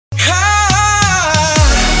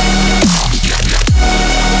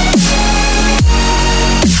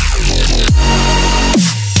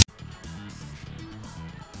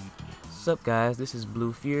up guys, this is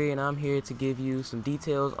Blue Fury and I'm here to give you some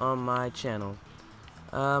details on my channel.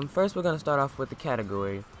 First we're going to start off with the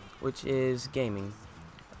category, which is gaming.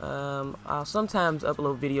 I'll sometimes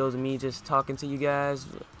upload videos of me just talking to you guys,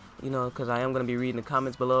 because I am going to be reading the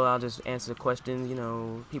comments below. I'll just answer questions,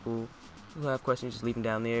 people who have questions, just leave them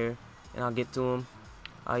down there and I'll get to them.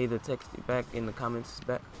 I'll either text you back in the comments,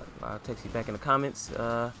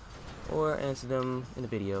 or answer them in the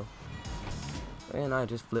video. And I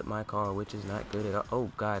just flipped my car, which is not good at all.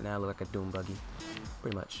 Oh god, now I look like a doom buggy.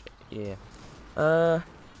 Pretty much, yeah.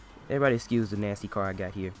 Everybody excuse the nasty car I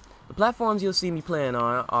got here. The platforms you'll see me playing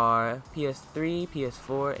on are PS3,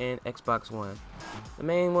 PS4, and Xbox One. The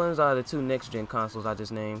main ones are the two next-gen consoles I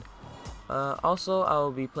just named. Also, I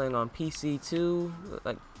will be playing on PC too.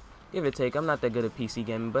 Like, give it a take. I'm not that good at PC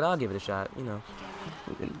gaming, but I'll give it a shot.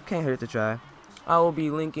 Can't hurt to try. I will be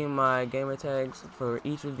linking my gamer tags for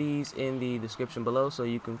each of these in the description below, so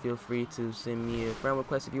you can feel free to send me a friend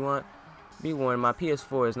request if you want. Be warned, my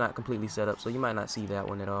PS4 is not completely set up, so you might not see that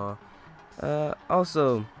one at all.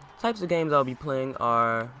 Also, types of games I'll be playing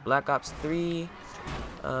are Black Ops 3,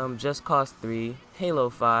 Just Cause 3, Halo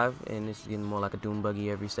 5, and it's getting more like a doom buggy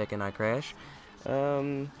every second I crash.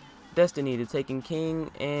 Destiny, The Taken King,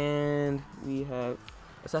 and we have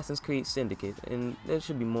Assassin's Creed Syndicate, and there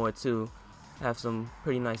should be more too. Have some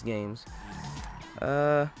pretty nice games.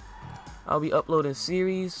 I'll be uploading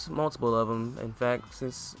series, multiple of them. In fact,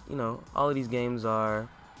 since all of these games are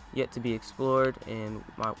yet to be explored, and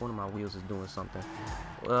one of my wheels is doing something.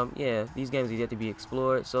 Yeah, these games are yet to be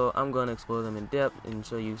explored, so I'm going to explore them in depth and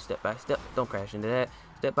show you step by step. Don't crash into that.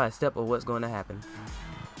 Step by step of what's going to happen.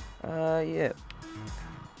 Yeah.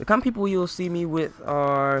 The kind of people you'll see me with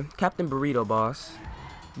are Captain BurritoBoss,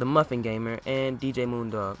 TheMuffinGamer, and DJ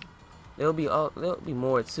Moondog. There'll be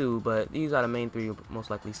more too, but these are the main three you'll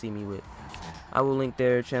most likely see me with. I will link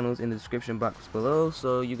their channels in the description box below,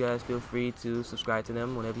 so you guys feel free to subscribe to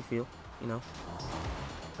them whenever you feel,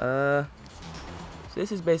 So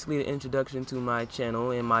this is basically the introduction to my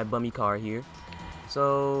channel and my bummy car here.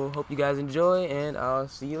 So hope you guys enjoy, and I'll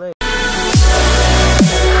see you later.